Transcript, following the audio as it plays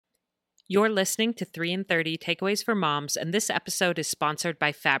You're listening to 3 in 30 Takeaways for Moms, and this episode is sponsored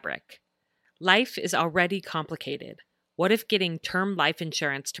by Fabric. Life is already complicated. What if getting term life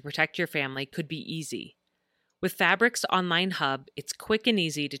insurance to protect your family could be easy? With Fabric's online hub, it's quick and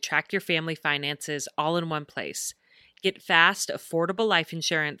easy to track your family finances all in one place. Get fast, affordable life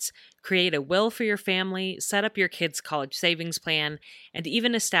insurance, create a will for your family, set up your kids' college savings plan, and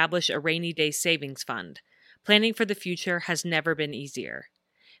even establish a rainy day savings fund. Planning for the future has never been easier.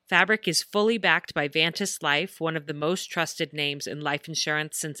 Fabric is fully backed by Vantis Life, one of the most trusted names in life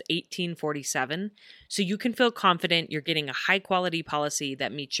insurance since 1847, so you can feel confident you're getting a high-quality policy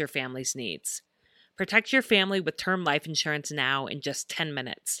that meets your family's needs. Protect your family with term life insurance now in just 10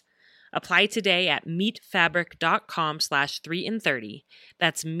 minutes. Apply today at meetfabric.com/3in30.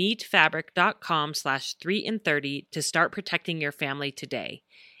 That's meetfabric.com/3in30 to start protecting your family today.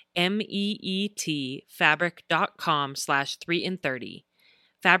 MEET fabric.com/3in30.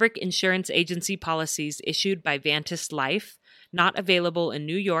 Fabric Insurance Agency policies issued by Vantis Life, not available in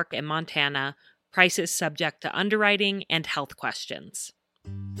New York and Montana. Prices subject to underwriting and health questions.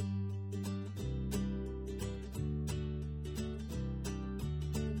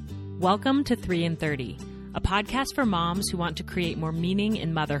 Welcome to 3 in 30, a podcast for moms who want to create more meaning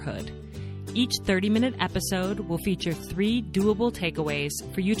in motherhood. Each 30-minute episode will feature 3 doable takeaways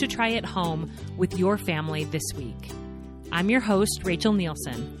for you to try at home with your family this week. I'm your host, Rachel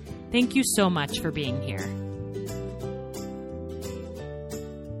Nielsen. Thank you so much for being here.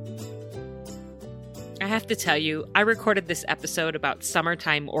 I have to tell you, I recorded this episode about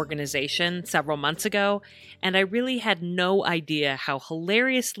summertime organization several months ago, and I really had no idea how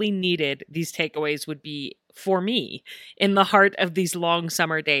hilariously needed these takeaways would be for me in the heart of these long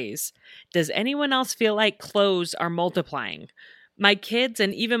summer days. Does anyone else feel like clothes are multiplying? My kids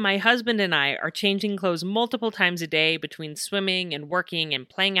and even my husband and I are changing clothes multiple times a day between swimming and working and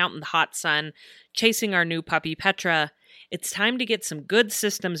playing out in the hot sun, chasing our new puppy Petra. It's time to get some good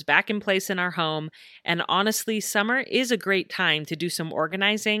systems back in place in our home, and honestly, summer is a great time to do some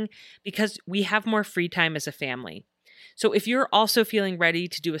organizing because we have more free time as a family. So if you're also feeling ready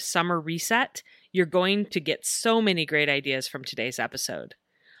to do a summer reset, you're going to get so many great ideas from today's episode.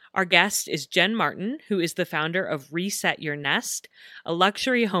 Our guest is Jen Martin, who is the founder of Reset Your Nest, a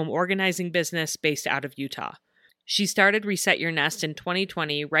luxury home organizing business based out of Utah. She started Reset Your Nest in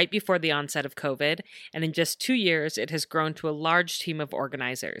 2020, right before the onset of COVID, and in just 2 years, it has grown to a large team of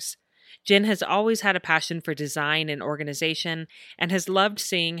organizers. Jen has always had a passion for design and organization and has loved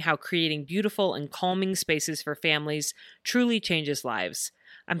seeing how creating beautiful and calming spaces for families truly changes lives.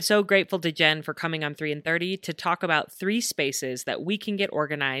 I'm so grateful to Jen for coming on 3 in 30 to talk about 3 spaces that we can get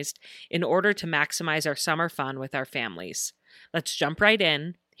organized in order to maximize our summer fun with our families. Let's jump right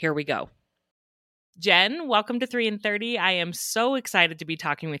in. Here we go. Jen, welcome to 3 in 30. I am so excited to be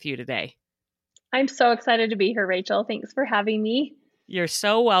talking with you today. I'm so excited to be here, Rachel. Thanks for having me. You're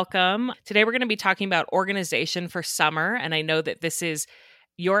so welcome. Today we're going to be talking about organization for summer, and I know that this is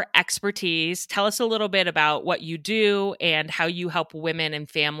your expertise. Tell us a little bit about what you do and how you help women and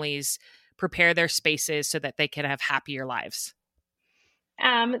families prepare their spaces so that they can have happier lives.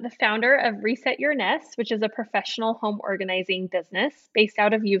 I'm the founder of Reset Your Nest, which is a professional home organizing business based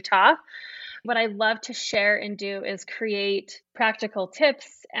out of Utah. What I love to share and do is create practical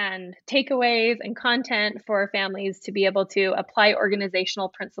tips and takeaways and content for families to be able to apply organizational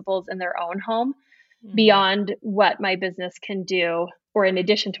principles in their own home beyond what my business can do, or in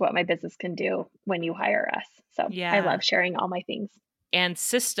addition to what my business can do when you hire us. So I love sharing all my things. And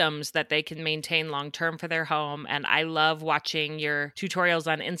systems that they can maintain long-term for their home. And I love watching your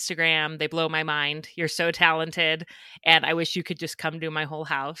tutorials on Instagram. They blow my mind. You're so talented. And I wish you could just come do my whole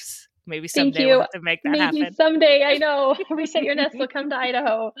house. Maybe someday we'll have to make that happen. Maybe someday, I know. Reset Your Nest will come to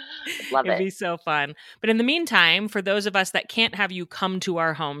Idaho. Love it. It'd be so fun. But in the meantime, for those of us that can't have you come to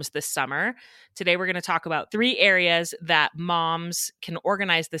our homes this summer, today we're going to talk about 3 areas that moms can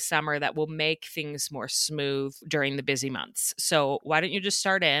organize this summer that will make things more smooth during the busy months. So why don't you just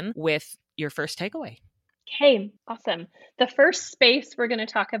start in with your first takeaway? Okay, awesome. The first space we're going to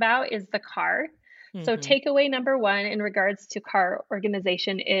talk about is the car. So takeaway number 1 in regards to car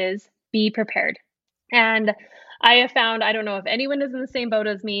organization is be prepared. And I have found, I don't know if anyone is in the same boat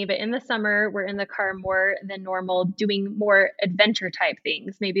as me, but in the summer, we're in the car more than normal, doing more adventure type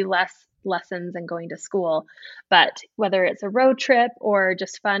things, maybe less lessons and going to school. But whether it's a road trip or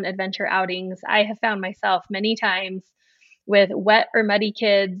just fun adventure outings, I have found myself many times with wet or muddy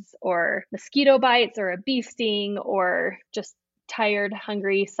kids or mosquito bites or a bee sting or just tired,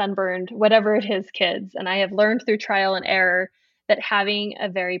 hungry, sunburned, whatever it is, kids. And I have learned through trial and error that having a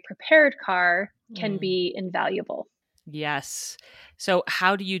very prepared car can be invaluable. Yes. So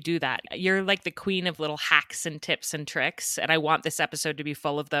how do you do that? You're like the queen of little hacks and tips and tricks, and I want this episode to be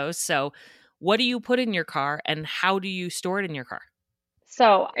full of those. So what do you put in your car and how do you store it in your car?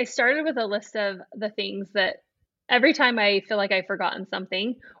 So I started with a list of the things that every time I feel like I've forgotten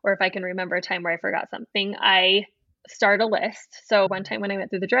something, or if I can remember a time where I forgot something, I start a list. So one time when I went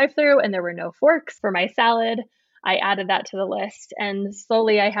through the drive through and there were no forks for my salad, I added that to the list. And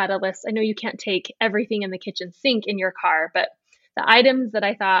slowly I had a list. I know you can't take everything in the kitchen sink in your car, but the items that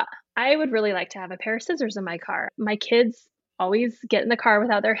I thought I would really like to have a pair of scissors in my car. My kids always get in the car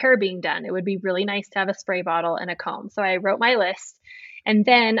without their hair being done. It would be really nice to have a spray bottle and a comb. So I wrote my list. And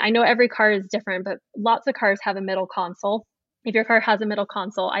then I know every car is different, but lots of cars have a middle console. If your car has a middle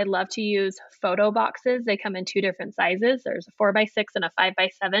console, I love to use photo boxes. They come in two different sizes. There's a 4x6 and a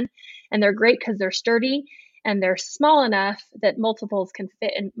 5x7, and they're great because they're sturdy and they're small enough that multiples can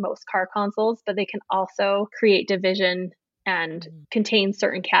fit in most car consoles, but they can also create division and contain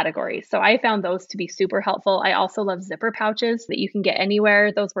certain categories. So I found those to be super helpful. I also love zipper pouches that you can get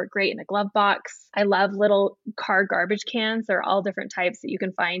anywhere. Those work great in a glove box. I love little car garbage cans. There are all different types that you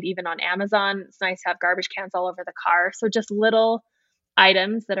can find even on Amazon. It's nice to have garbage cans all over the car. So just little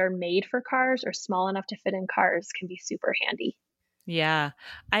items that are made for cars or small enough to fit in cars can be super handy. Yeah.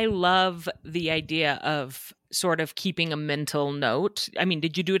 I love the idea of sort of keeping a mental note. I mean,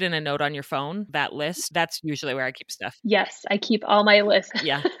 did you do it in a note on your phone, that list? That's usually where I keep stuff. Yes, I keep all my lists.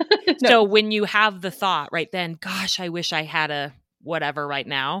 Yeah. No. So when you have the thought right then, gosh, I wish I had a whatever right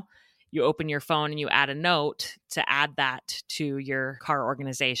now, you open your phone and you add a note to add that to your car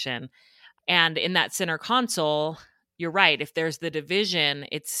organization. And in that center console, you're right. If there's the division,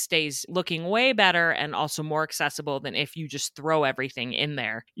 it stays looking way better and also more accessible than if you just throw everything in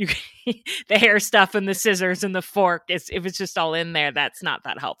there. You the hair stuff and the scissors and the fork, if it's just all in there, that's not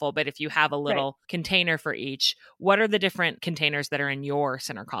that helpful. But if you have a little container for each, what are the different containers that are in your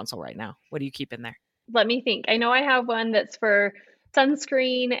center console right now? What do you keep in there? Let me think. I know I have one that's for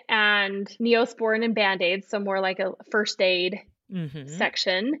sunscreen and Neosporin and Band-Aids, so more like a first aid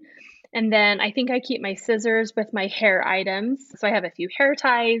section. And then I think I keep my scissors with my hair items. So I have a few hair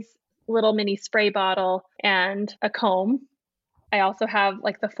ties, little mini spray bottle, and a comb. I also have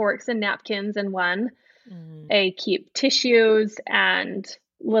like the forks and napkins in one. I keep tissues and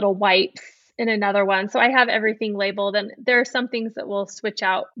little wipes in another one. So I have everything labeled, and there are some things that will switch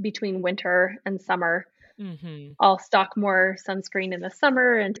out between winter and summer. I'll stock more sunscreen in the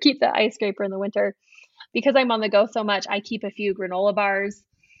summer and keep the ice scraper in the winter. Because I'm on the go so much, I keep a few granola bars.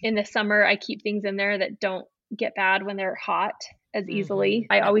 In the summer, I keep things in there that don't get bad when they're hot as easily.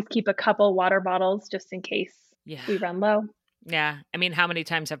 I always keep a couple water bottles just in case we run low. Yeah. I mean, how many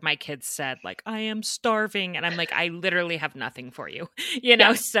times have my kids said, like, I am starving? And I'm like, I literally have nothing for you,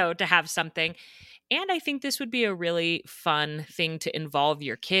 so to have something. And I think this would be a really fun thing to involve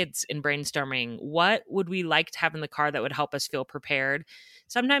your kids in brainstorming. What would we like to have in the car that would help us feel prepared?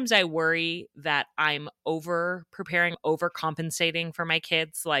 Sometimes I worry that I'm over preparing, over compensating for my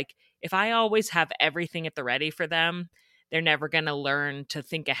kids. Like if I always have everything at the ready for them, they're never going to learn to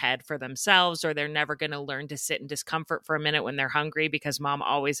think ahead for themselves, or they're never going to learn to sit in discomfort for a minute when they're hungry because mom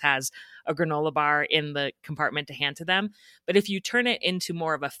always has a granola bar in the compartment to hand to them. But if you turn it into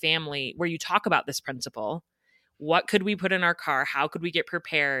more of a family where you talk about this principle, what could we put in our car? How could we get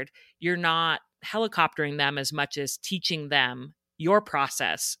prepared? You're not helicoptering them as much as teaching them your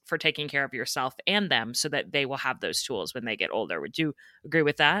process for taking care of yourself and them so that they will have those tools when they get older. Would you agree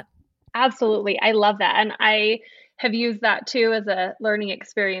with that? Absolutely. I love that. And I have used that too as a learning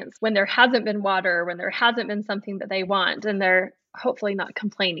experience when there hasn't been water, when there hasn't been something that they want, and they're hopefully not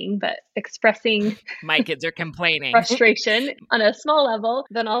complaining, but expressing my kids are complaining frustration on a small level.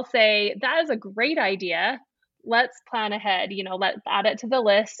 Then I'll say, that is a great idea. Let's plan ahead, let's add it to the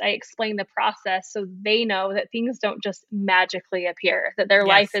list. I explain the process so they know that things don't just magically appear, that their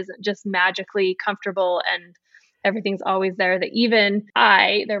life isn't just magically comfortable and everything's always there, that even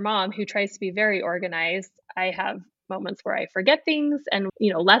I, their mom, who tries to be very organized, I have moments where I forget things and,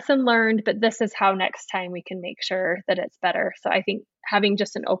 lesson learned, but this is how next time we can make sure that it's better. So I think having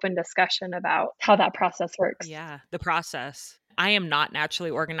just an open discussion about how that process works. Yeah, the process. I am not naturally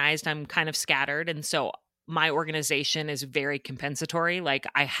organized. I'm kind of scattered. And so my organization is very compensatory. Like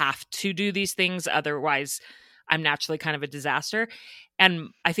I have to do these things. Otherwise, I'm naturally kind of a disaster. And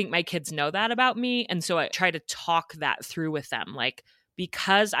I think my kids know that about me. And so I try to talk that through with them. Like,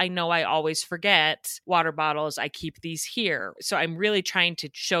 because I know I always forget water bottles, I keep these here. So I'm really trying to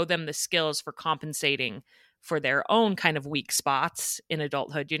show them the skills for compensating for their own kind of weak spots in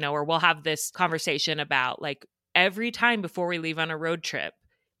adulthood, or we'll have this conversation about like every time before we leave on a road trip,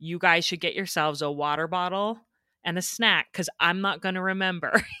 you guys should get yourselves a water bottle and a snack because I'm not going to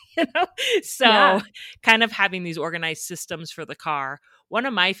remember, you know? So kind of having these organized systems for the car. One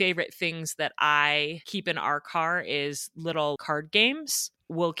of my favorite things that I keep in our car is little card games.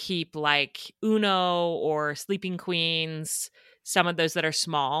 We'll keep like Uno or Sleeping Queens, some of those that are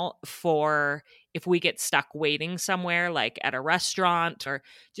small for if we get stuck waiting somewhere, like at a restaurant or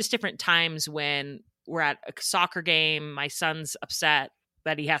just different times when we're at a soccer game, my son's upset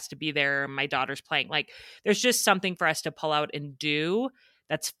that he has to be there, my daughter's playing. Like there's just something for us to pull out and do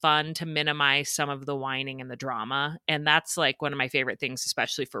that's fun to minimize some of the whining and the drama. And that's like one of my favorite things,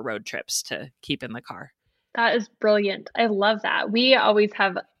 especially for road trips, to keep in the car. That is brilliant. I love that. We always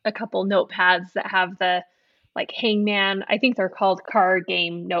have a couple notepads that have the like hangman. I think they're called car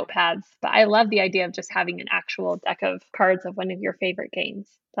game notepads, but I love the idea of just having an actual deck of cards of one of your favorite games.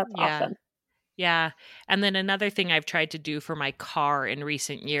 That's awesome. Yeah. And then another thing I've tried to do for my car in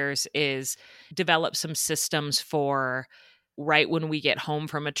recent years is develop some systems for right when we get home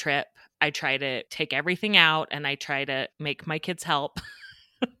from a trip. I try to take everything out and I try to make my kids help.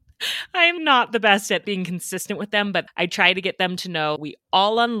 I'm not the best at being consistent with them, but I try to get them to know we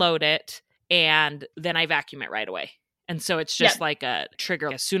all unload it and then I vacuum it right away. And so it's just like a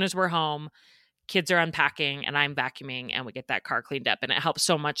trigger. As soon as we're home, kids are unpacking and I'm vacuuming and we get that car cleaned up. And it helps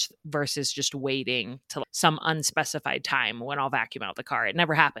so much versus just waiting till some unspecified time when I'll vacuum out the car. It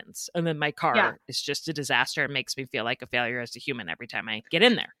never happens. And then my car is just a disaster. It makes me feel like a failure as a human every time I get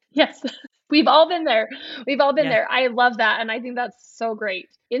in there. Yes. We've all been there. We've all been there. I love that. And I think that's so great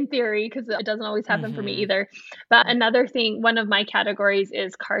in theory, because it doesn't always happen for me either. But another thing, one of my categories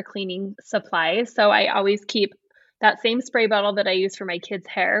is car cleaning supplies. So I always keep that same spray bottle that I use for my kids'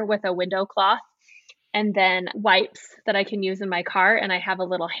 hair with a window cloth, and then wipes that I can use in my car. And I have a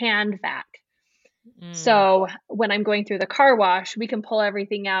little hand vac. So when I'm going through the car wash, we can pull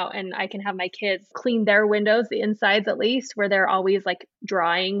everything out and I can have my kids clean their windows, the insides at least, where they're always like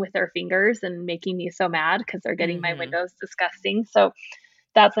drawing with their fingers and making me so mad because they're getting my windows disgusting. So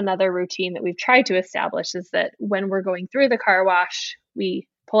that's another routine that we've tried to establish, is that when we're going through the car wash, we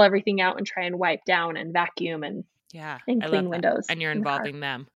pull everything out and try and wipe down and vacuum and clean windows. And you're involving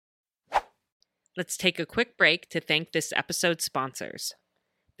them. Let's take a quick break to thank this episode's sponsors.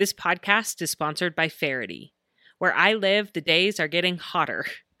 This podcast is sponsored by Faherty. Where I live, the days are getting hotter.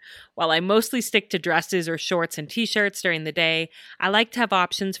 While I mostly stick to dresses or shorts and t-shirts during the day, I like to have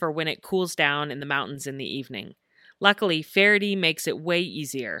options for when it cools down in the mountains in the evening. Luckily, Faherty makes it way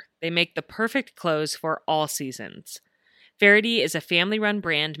easier. They make the perfect clothes for all seasons. Faherty is a family-run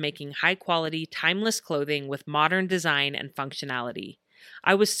brand making high-quality, timeless clothing with modern design and functionality.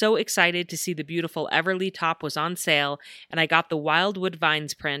 I was so excited to see the beautiful Everly top was on sale, and I got the Wildwood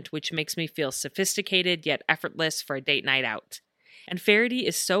Vines print, which makes me feel sophisticated yet effortless for a date night out. And Faherty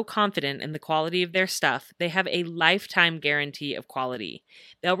is so confident in the quality of their stuff, they have a lifetime guarantee of quality.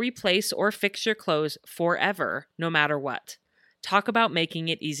 They'll replace or fix your clothes forever, no matter what. Talk about making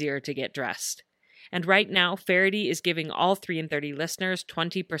it easier to get dressed. And right now, Faherty is giving all 3 in 30 listeners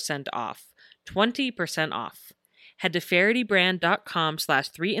 20% off. 20% off. Head to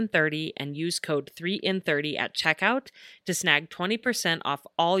fahertybrand.com/3in30 and use code 3in30 at checkout to snag 20% off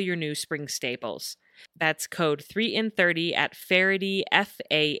all your new spring staples. That's code 3in30 at Faherty,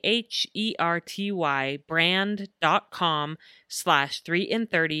 FAHERTY,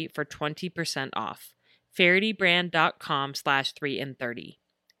 brand.com/3in30 for 20% off. fahertybrand.com/3in30.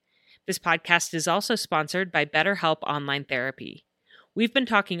 This podcast is also sponsored by BetterHelp Online Therapy. We've been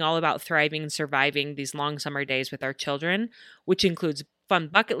talking all about thriving and surviving these long summer days with our children, which includes fun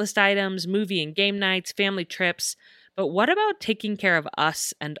bucket list items, movie and game nights, family trips. But what about taking care of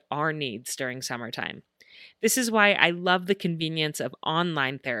us and our needs during summertime? This is why I love the convenience of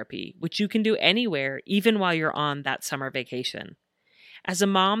online therapy, which you can do anywhere, even while you're on that summer vacation. As a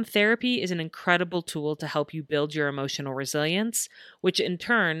mom, therapy is an incredible tool to help you build your emotional resilience, which in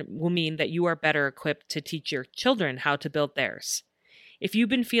turn will mean that you are better equipped to teach your children how to build theirs. If you've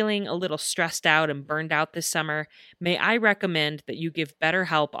been feeling a little stressed out and burned out this summer, may I recommend that you give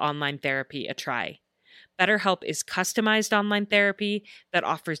BetterHelp Online Therapy a try. BetterHelp is customized online therapy that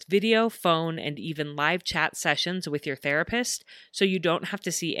offers video, phone, and even live chat sessions with your therapist, so you don't have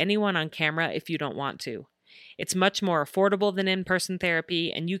to see anyone on camera if you don't want to. It's much more affordable than in-person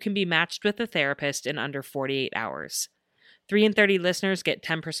therapy, and you can be matched with a therapist in under 48 hours. 3 in 30 listeners get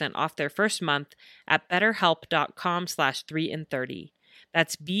 10% off their first month at betterhelp.com/3in30.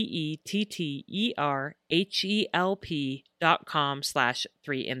 That's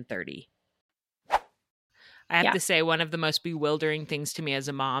BETTERHELP.com/3in30. I have to say, one of the most bewildering things to me as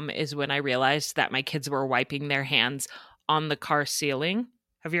a mom is when I realized that my kids were wiping their hands on the car ceiling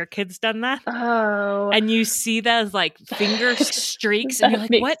Have your kids done that? Oh, And you see those like finger streaks and that you're like,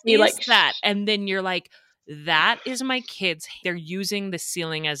 makes what me is like, that? And then you're like, that is my kids. They're using the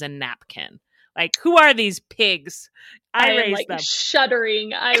ceiling as a napkin. Like, who are these pigs? I I am raised like them.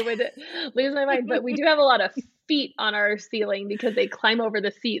 shuddering. I would lose my mind. But we do have a lot of feet on our ceiling because they climb over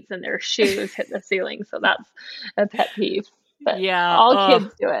the seats and their shoes hit the ceiling. So that's a pet peeve. But Yeah. all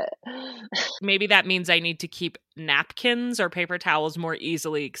kids do it. Maybe that means I need to keep napkins or paper towels more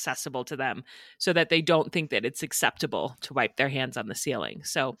easily accessible to them so that they don't think that it's acceptable to wipe their hands on the ceiling.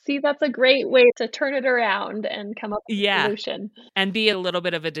 So, See, that's a great way to turn it around and come up with a yeah. solution. And be a little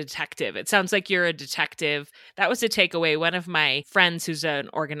bit of a detective. It sounds like you're a detective. That was a takeaway. One of my friends who's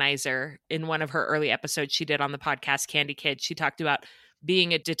an organizer, in one of her early episodes she did on the podcast Candy Kid, she talked about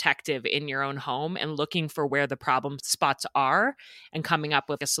being a detective in your own home and looking for where the problem spots are and coming up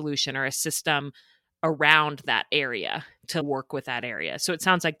with a solution or a system around that area to work with that area. So it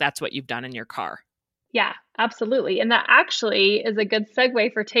sounds like that's what you've done in your car. Yeah, absolutely. And that actually is a good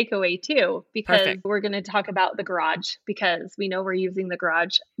segue for takeaway too, because Perfect. we're going to talk about the garage because we know we're using the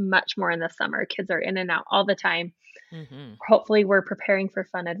garage much more in the summer. Kids are in and out all the time. Mm-hmm. Hopefully, we're preparing for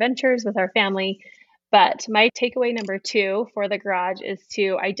fun adventures with our family. But my takeaway number 2 for the garage is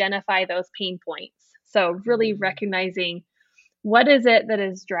to identify those pain points. So, really recognizing what is it that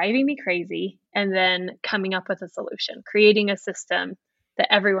is driving me crazy and then coming up with a solution, creating a system that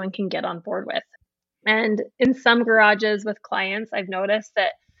everyone can get on board with. And in some garages with clients, I've noticed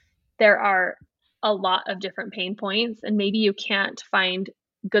that there are a lot of different pain points, and maybe you can't find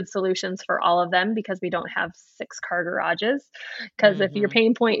good solutions for all of them because we don't have 6-car garages. Because if your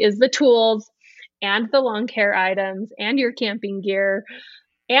pain point is the tools and the lawn care items and your camping gear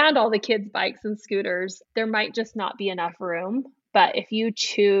and all the kids' bikes and scooters, there might just not be enough room. But if you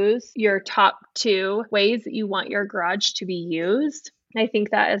choose your top 2 ways that you want your garage to be used, I think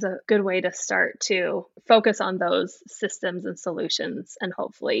that is a good way to start to focus on those systems and solutions and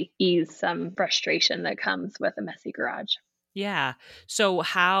hopefully ease some frustration that comes with a messy garage. Yeah. So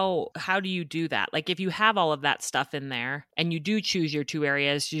how do you do that? Like if you have all of that stuff in there and you do choose your 2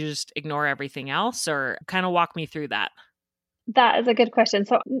 areas, you just ignore everything else, or kind of walk me through that? That is a good question.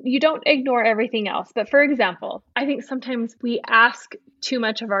 So you don't ignore everything else. But for example, I think sometimes we ask too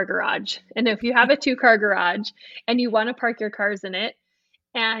much of our garage. And if you have a 2-car garage and you want to park your cars in it,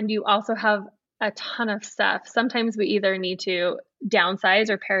 and you also have a ton of stuff, sometimes we either need to downsize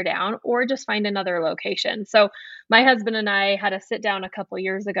or pare down or just find another location. So my husband and I had a sit down a couple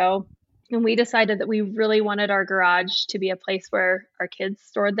years ago, and we decided that we really wanted our garage to be a place where our kids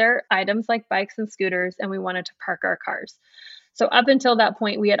stored their items like bikes and scooters, and we wanted to park our cars. So up until that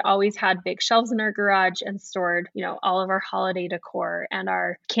point, we had always had big shelves in our garage and stored, all of our holiday decor and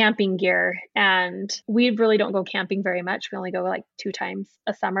our camping gear. And we really don't go camping very much. We only go like 2 times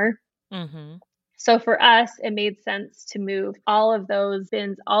a summer. Mm-hmm. So for us, it made sense to move all of those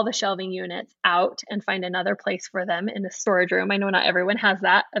bins, all the shelving units out and find another place for them in a storage room. I know not everyone has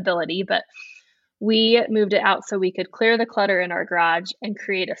that ability, but we moved it out so we could clear the clutter in our garage and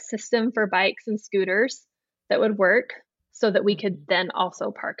create a system for bikes and scooters that would work so that we could then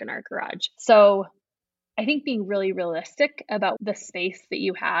also park in our garage. So I think being really realistic about the space that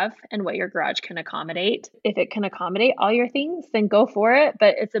you have and what your garage can accommodate. If it can accommodate all your things, then go for it.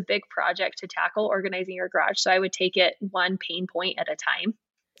 But it's a big project to tackle organizing your garage. So I would take it one pain point at a time.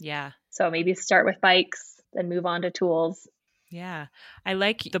 Yeah. So maybe start with bikes, then move on to tools. Yeah. I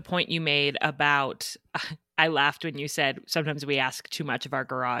like the point you made about, I laughed when you said sometimes we ask too much of our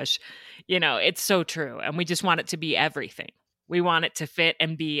garage. It's so true. And we just want it to be everything. We want it to fit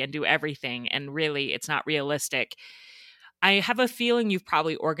and be and do everything. And really, it's not realistic. I have a feeling you've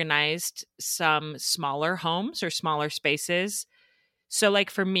probably organized some smaller homes or smaller spaces. So like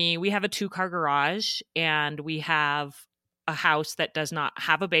for me, we have a 2-car garage and we have a house that does not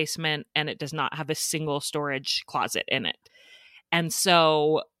have a basement and it does not have a single storage closet in it. And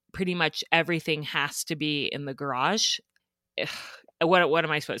so pretty much everything has to be in the garage. What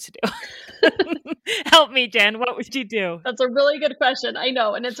am I supposed to do? Help me, Jen. What would you do? That's a really good question. I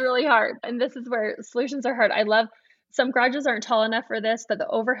know, and it's really hard. And this is where solutions are hard. I love some garages aren't tall enough for this, but the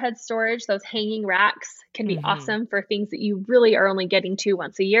overhead storage, those hanging racks can be awesome for things that you really are only getting to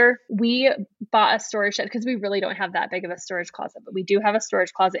once a year. We bought a storage shed because we really don't have that big of a storage closet, but we do have a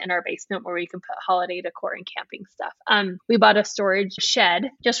storage closet in our basement where we can put holiday decor and camping stuff. We bought a storage shed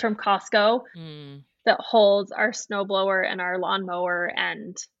just from Costco that holds our snowblower and our lawnmower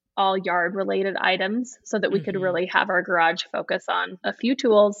and all yard related items so that we could really have our garage focus on a few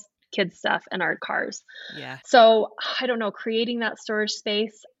tools, kids stuff, and our cars. Yeah. So I don't know, creating that storage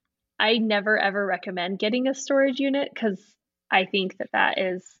space, I never ever recommend getting a storage unit because I think that that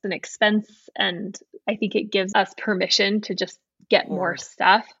is an expense, and I think it gives us permission to just get more Hoard.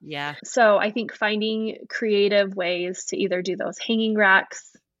 stuff. Yeah. So I think finding creative ways to either do those hanging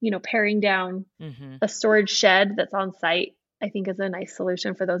racks, paring down Mm-hmm. a storage shed that's on site, I think is a nice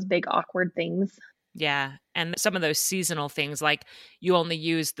solution for those big awkward things. Yeah. And some of those seasonal things, like you only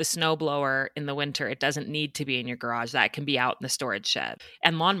use the snowblower in the winter. It doesn't need to be in your garage. That can be out in the storage shed,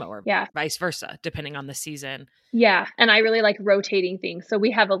 and lawnmower, Yeah. vice versa, depending on the season. Yeah. And I really like rotating things. So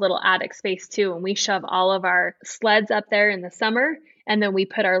we have a little attic space too, and we shove all of our sleds up there in the summer. And then we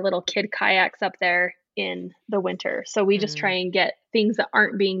put our little kid kayaks up there in the winter. So we just try and get things that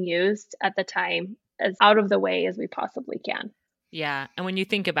aren't being used at the time as out of the way as we possibly can. Yeah. And when you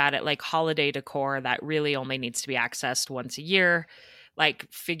think about it, like holiday decor, that really only needs to be accessed once a year. Like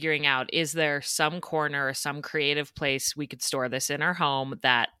figuring out, is there some corner or some creative place we could store this in our home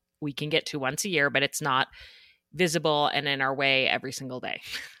that we can get to once a year, but it's not visible and in our way every single day,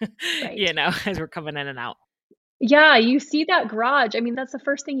 Right. as we're coming in and out. Yeah, you see that garage. I mean, that's the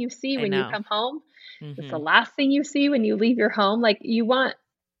first thing you see I when you know. come home. It's the Mm-hmm. last thing you see when you leave your home. Like you want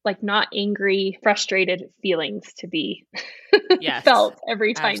like not angry, frustrated feelings to be Yes, felt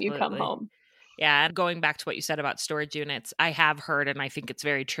every time you come absolutely. home. Yeah, and going back to what you said about storage units, I have heard, and I think it's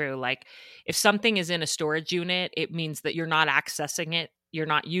very true. Like, if something is in a storage unit, it means that you're not accessing it, you're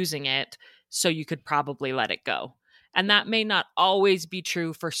not using it, so you could probably let it go. And that may not always be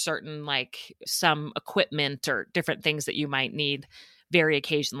true for certain, like some equipment or different things that you might need very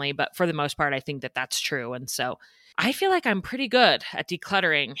occasionally. But for the most part, I think that that's true. And so I feel like I'm pretty good at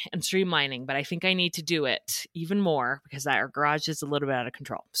decluttering and streamlining, but I think I need to do it even more because our garage is a little bit out of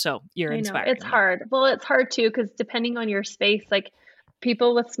control. So you're I know it's inspiring me. hard. Well, it's hard too because depending on your space, like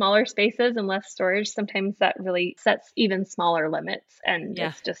people with smaller spaces and less storage, sometimes that really sets even smaller limits. And Yeah.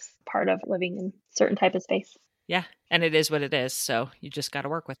 it's just part of living in certain type of space. Yeah. And it is what it is. So you just got to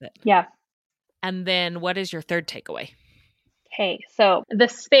work with it. Yeah. And then what is your third takeaway? Okay, so the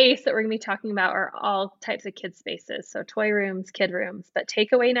space that we're going to be talking about are all types of kid spaces. So toy rooms, kid rooms. But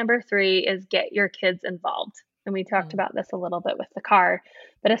takeaway number 3 is get your kids involved. And we talked about this a little bit with the car,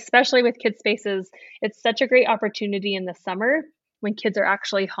 but especially with kid spaces, it's such a great opportunity in the summer when kids are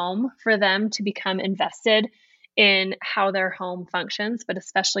actually home for them to become invested in how their home functions, but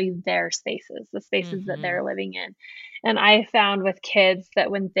especially their spaces, the spaces that they're living in. And I found with kids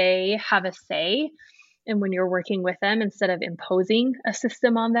that when they have a say, and when you're working with them, instead of imposing a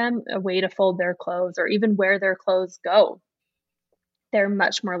system on them, a way to fold their clothes or even where their clothes go, they're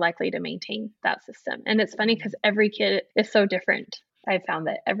much more likely to maintain that system. And it's funny because every kid is so different. I've found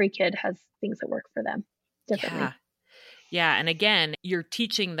that every kid has things that work for them differently. Yeah. Yeah. And again, you're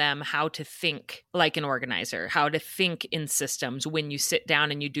teaching them how to think like an organizer, how to think in systems when you sit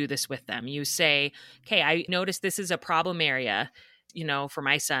down and you do this with them. You say, okay, I noticed this is a problem area. For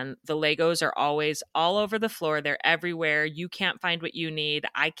my son, the Legos are always all over the floor. They're everywhere. You can't find what you need.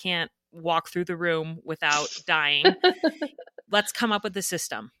 I can't walk through the room without dying. Let's come up with a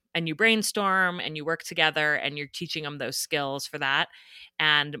system. And you brainstorm and you work together and you're teaching them those skills for that.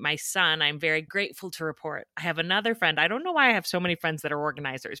 And my son, I'm very grateful to report, I have another friend. I don't know why I have so many friends that are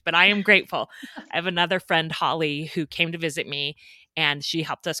organizers, but I am grateful. I have another friend, Holly, who came to visit me, and she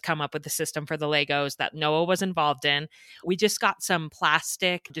helped us come up with the system for the Legos that Noah was involved in. We just got some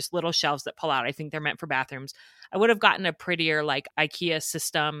plastic, just little shelves that pull out. I think they're meant for bathrooms. I would have gotten a prettier like IKEA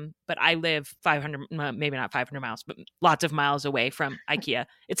system, but I live 500, maybe not 500 miles, but lots of miles away from IKEA.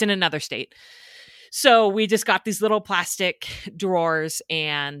 It's in another state. So we just got these little plastic drawers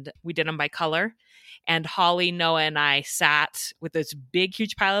and we did them by color. And Holly, Noah, and I sat with this big,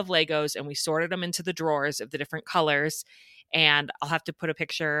 huge pile of Legos and we sorted them into the drawers of the different colors. And I'll have to put a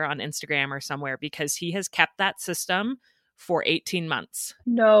picture on Instagram or somewhere because he has kept that system for 18 months.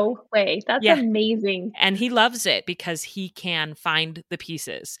 No way. That's amazing. And he loves it because he can find the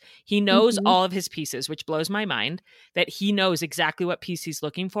pieces. He knows all of his pieces, which blows my mind that he knows exactly what piece he's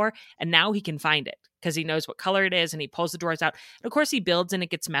looking for. And now he can find it because he knows what color it is and he pulls the drawers out. And of course he builds and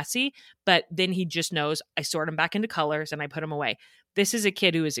it gets messy, but then he just knows I sort them back into colors and I put them away. This is a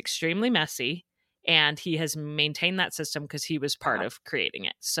kid who is extremely messy. And he has maintained that system because he was part of creating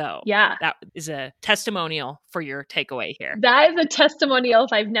it. So that is a testimonial for your takeaway here. That is a testimonial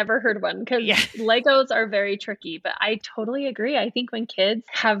if I've never heard one because Legos are very tricky. But I totally agree. I think when kids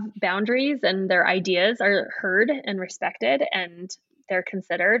have boundaries and their ideas are heard and respected and they're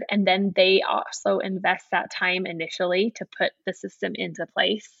considered, and then they also invest that time initially to put the system into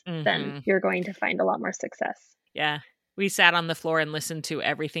place, then you're going to find a lot more success. Yeah. We sat on the floor and listened to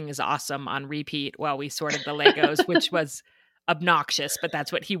Everything is Awesome on repeat while we sorted the Legos, which was obnoxious, but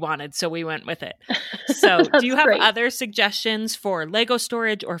that's what he wanted, so we went with it. So do you have great. other suggestions for Lego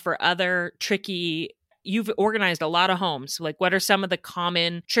storage or for other tricky, you've organized a lot of homes, like what are some of the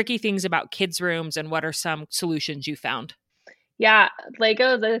common tricky things about kids' rooms and what are some solutions you found? Yeah,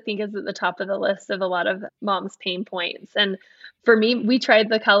 Legos, I think, is at the top of the list of a lot of moms' pain points. And for me, we tried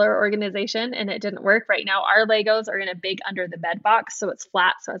the color organization and it didn't work. Right now, our Legos are in a big under the bed box. So it's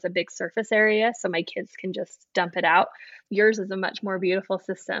flat. So it has a big surface area. So my kids can just dump it out. Yours is a much more beautiful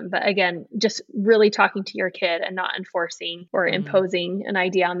system. But again, just really talking to your kid and not enforcing or imposing an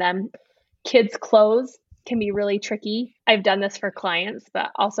idea on them. Kids' clothes can be really tricky. I've done this for clients,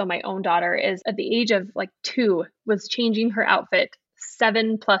 but also my own daughter is at the age of like 2 was changing her outfit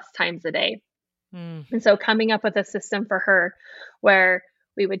 7+ times a day. And so coming up with a system for her where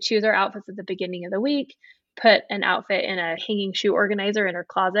we would choose our outfits at the beginning of the week, put an outfit in a hanging shoe organizer in her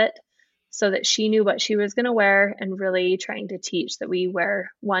closet so that she knew what she was going to wear, and really trying to teach that we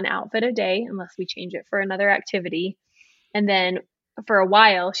wear one outfit a day unless we change it for another activity. And then for a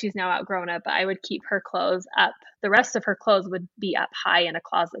while, she's now outgrown it, but I would keep her clothes up. The rest of her clothes would be up high in a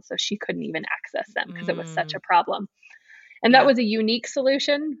closet, so she couldn't even access them because it was such a problem. And that was a unique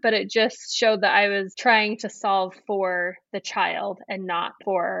solution, but it just showed that I was trying to solve for the child and not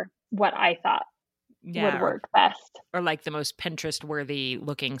for what I thought would work best. Or like the most Pinterest worthy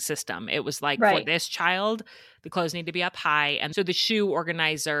looking system. It was like for this child, the clothes need to be up high. And so the shoe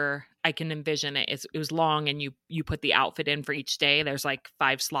organizer, I can envision it. It was long and you put the outfit in for each day. There's like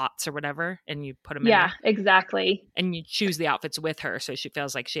 5 slots or whatever and you put them in. Yeah, exactly. And you choose the outfits with her so she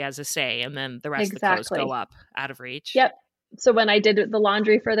feels like she has a say. And then the rest of the clothes go up out of reach. Yep. So when I did the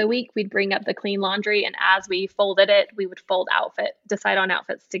laundry for the week, we'd bring up the clean laundry. And as we folded it, we would decide on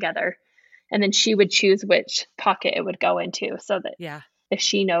outfits together. And then she would choose which pocket it would go into so that if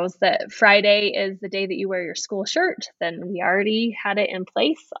she knows that Friday is the day that you wear your school shirt, then we already had it in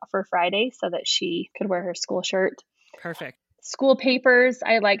place for Friday so that she could wear her school shirt. Perfect. School papers,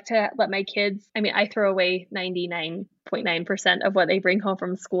 I like to let my kids, I throw away 99.9% of what they bring home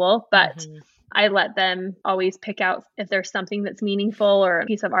from school, but I let them always pick out if there's something that's meaningful or a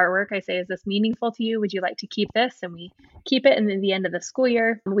piece of artwork. I say, is this meaningful to you? Would you like to keep this? And we keep it. And then at the end of the school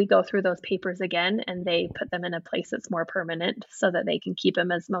year, we go through those papers again and they put them in a place that's more permanent so that they can keep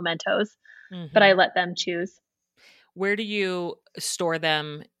them as mementos. But I let them choose. Where do you store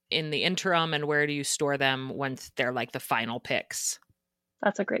them in the interim and where do you store them once they're like the final picks?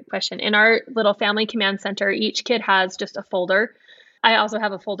 That's a great question. In our little family command center, each kid has just a folder. I also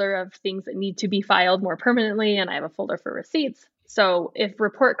have a folder of things that need to be filed more permanently, and I have a folder for receipts. So if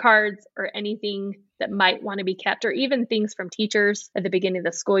report cards or anything that might want to be kept, or even things from teachers at the beginning of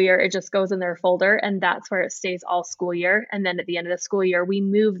the school year, it just goes in their folder, and that's where it stays all school year. And then at the end of the school year, we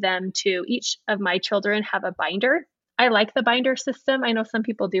move them to, each of my children have a binder. I like the binder system. I know some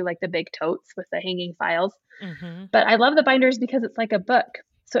people do like the big totes with the hanging files, but I love the binders because it's like a book.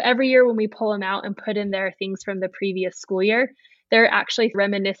 So every year when we pull them out and put in there things from the previous school year, they're actually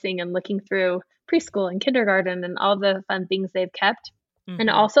reminiscing and looking through preschool and kindergarten and all the fun things they've kept. And it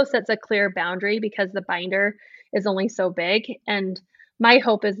also sets a clear boundary because the binder is only so big. And my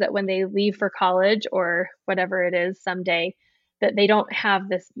hope is that when they leave for college or whatever it is someday, that they don't have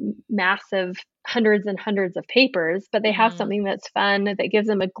this massive hundreds and hundreds of papers, but they have something that's fun, that gives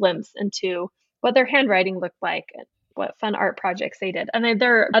them a glimpse into what their handwriting looked like, what fun art projects they did. And then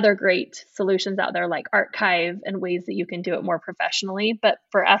there are other great solutions out there like Archive and ways that you can do it more professionally. But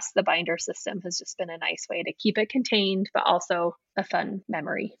for us, the binder system has just been a nice way to keep it contained, but also a fun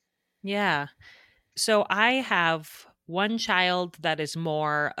memory. Yeah. So I have one child that is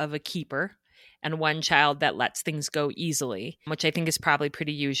more of a keeper and one child that lets things go easily, which I think is probably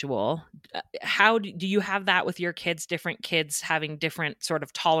pretty usual. How do you have that with your kids, different kids having different sort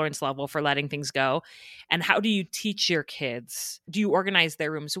of tolerance level for letting things go? And how do you teach your kids? Do you organize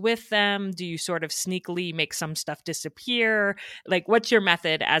their rooms with them? Do you sort of sneakily make some stuff disappear? Like, what's your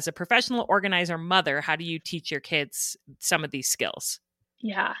method as a professional organizer mother? How do you teach your kids some of these skills?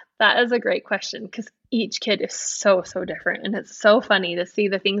 Yeah, that is a great question because each kid is so different. And it's so funny to see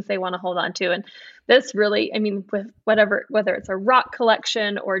the things they want to hold on to. And this really, with whether it's a rock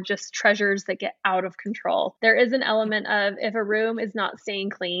collection or just treasures that get out of control, there is an element of if a room is not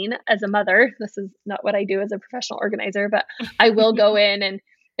staying clean, as a mother, this is not what I do as a professional organizer, but I will go in and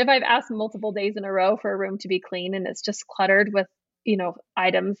if I've asked multiple days in a row for a room to be clean and it's just cluttered with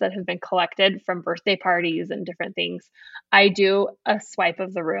items that have been collected from birthday parties and different things, I do a swipe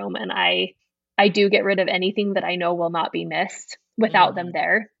of the room and I do get rid of anything that I know will not be missed without them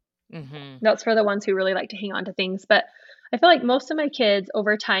there. That's for the ones who really like to hang on to things. But I feel like most of my kids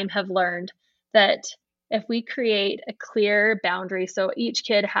over time have learned that if we create a clear boundary, so each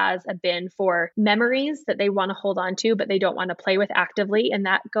kid has a bin for memories that they want to hold on to, but they don't want to play with actively, and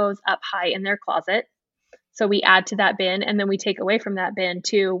that goes up high in their closet. So we add to that bin, and then we take away from that bin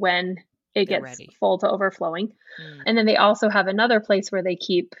too when it They're gets ready. full to overflowing. And then they also have another place where they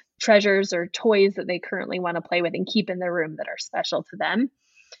keep treasures or toys that they currently want to play with and keep in their room that are special to them.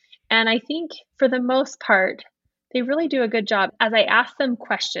 And I think for the most part, they really do a good job. As I ask them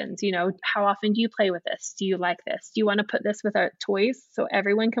questions, how often do you play with this? Do you like this? Do you want to put this with our toys so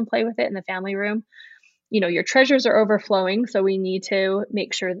everyone can play with it in the family room? Your treasures are overflowing, so we need to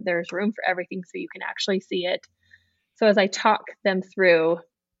make sure that there's room for everything so you can actually see it. So as I talk them through,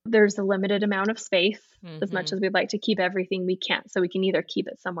 there's a limited amount of space. As much as we'd like to keep everything, we can't. So we can either keep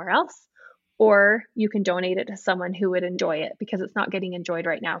it somewhere else, or you can donate it to someone who would enjoy it because it's not getting enjoyed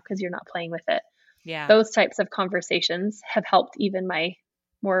right now because you're not playing with it. Yeah. Those types of conversations have helped even my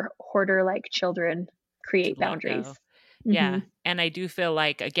more hoarder-like children create boundaries. Yeah. And I do feel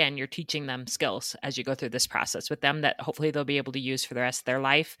like, again, you're teaching them skills as you go through this process with them that hopefully they'll be able to use for the rest of their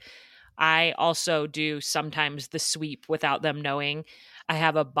life. I also do sometimes the sweep without them knowing. I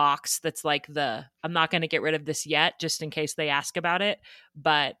have a box that's like I'm not going to get rid of this yet, just in case they ask about it.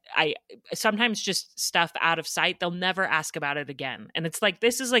 But I sometimes just stuff out of sight, they'll never ask about it again. And it's like,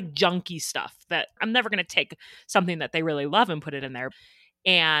 this is like junky stuff that I'm never going to take something that they really love and put it in there.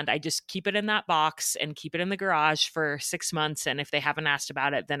 And I just keep it in that box and keep it in the garage for 6 months. And if they haven't asked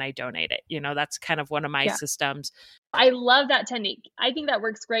about it, then I donate it. That's kind of one of my systems. I love that technique. I think that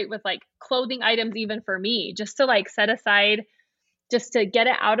works great with like clothing items, even for me, just to like set aside, just to get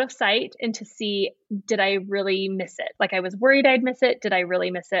it out of sight and to see, did I really miss it? Like I was worried I'd miss it. Did I really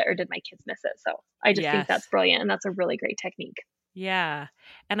miss it? Or did my kids miss it? So I just think that's brilliant. And that's a really great technique. Yeah.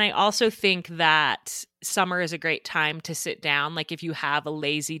 And I also think that summer is a great time to sit down. Like if you have a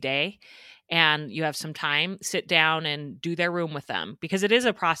lazy day and you have some time, sit down and do their room with them because it is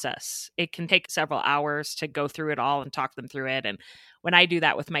a process. It can take several hours to go through it all and talk them through it. And when I do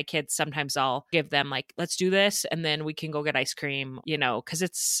that with my kids, sometimes I'll give them like, let's do this. And then we can go get ice cream, because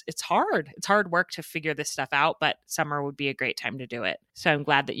it's hard. It's hard work to figure this stuff out, but summer would be a great time to do it. So I'm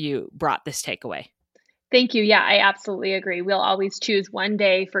glad that you brought this takeaway. Thank you. Yeah, I absolutely agree. We'll always choose one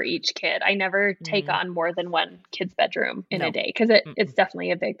day for each kid. I never take on more than one kid's bedroom in a day because it's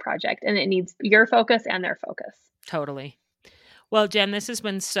definitely a big project and it needs your focus and their focus. Totally. Well, Jen, this has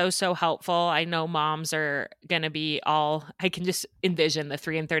been so helpful. I know moms are going to be I can just envision the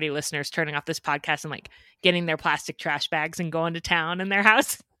 3 and 30 listeners turning off this podcast and like getting their plastic trash bags and going to town in their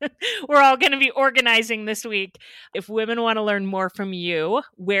house. We're all going to be organizing this week. If women want to learn more from you,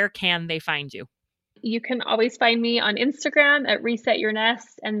 where can they find you? You can always find me on Instagram at Reset Your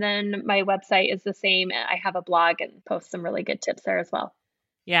Nest. And then my website is the same. I have a blog and post some really good tips there as well.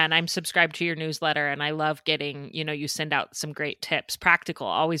 Yeah. And I'm subscribed to your newsletter and I love getting, you send out some great tips, practical,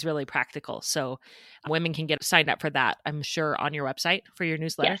 always really practical. So women can get signed up for that, I'm sure, on your website for your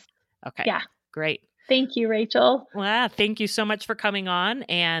newsletter. Yes. Okay. Yeah. Great. Thank you, Rachel. Well, thank you so much for coming on.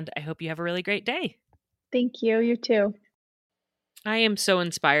 And I hope you have a really great day. Thank you. You too. I am so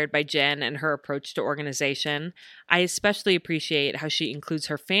inspired by Jen and her approach to organization. I especially appreciate how she includes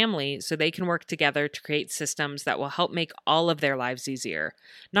her family so they can work together to create systems that will help make all of their lives easier.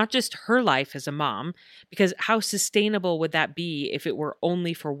 Not just her life as a mom, because how sustainable would that be if it were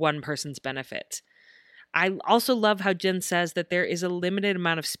only for one person's benefit? I also love how Jen says that there is a limited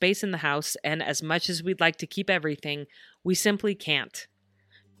amount of space in the house, and as much as we'd like to keep everything, we simply can't.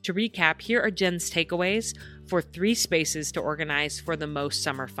 To recap, here are Jen's takeaways for 3 spaces to organize for the most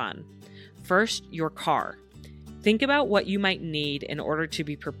summer fun. First, your car. Think about what you might need in order to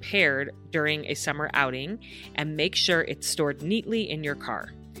be prepared during a summer outing and make sure it's stored neatly in your car.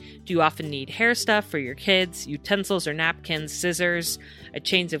 Do you often need hair stuff for your kids, utensils or napkins, scissors, a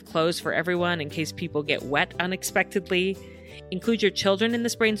change of clothes for everyone in case people get wet unexpectedly? Include your children in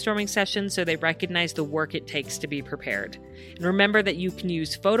this brainstorming session so they recognize the work it takes to be prepared. And remember that you can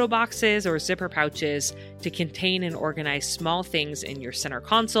use photo boxes or zipper pouches to contain and organize small things in your center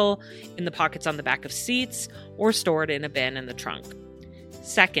console, in the pockets on the back of seats, or stored in a bin in the trunk.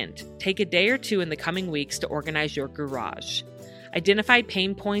 Second, take a day or 2 in the coming weeks to organize your garage. Identify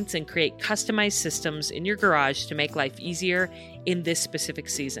pain points and create customized systems in your garage to make life easier in this specific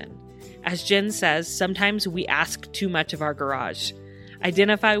season. As Jen says, sometimes we ask too much of our garage.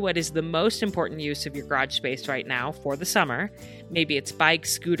 Identify what is the most important use of your garage space right now for the summer. Maybe it's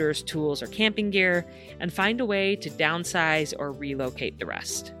bikes, scooters, tools, or camping gear, and find a way to downsize or relocate the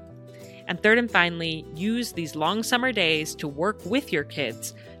rest. And third and finally, use these long summer days to work with your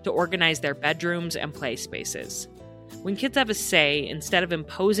kids to organize their bedrooms and play spaces. When kids have a say, instead of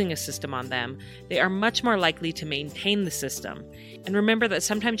imposing a system on them, they are much more likely to maintain the system. And remember that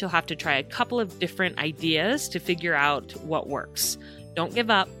sometimes you'll have to try a couple of different ideas to figure out what works. Don't give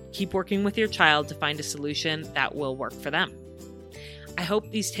up. Keep working with your child to find a solution that will work for them. I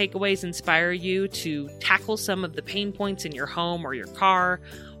hope these takeaways inspire you to tackle some of the pain points in your home or your car,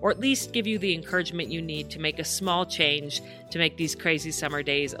 or at least give you the encouragement you need to make a small change to make these crazy summer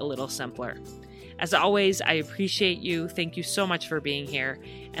days a little simpler. As always, I appreciate you. Thank you so much for being here,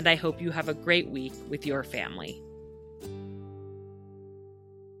 and I hope you have a great week with your family.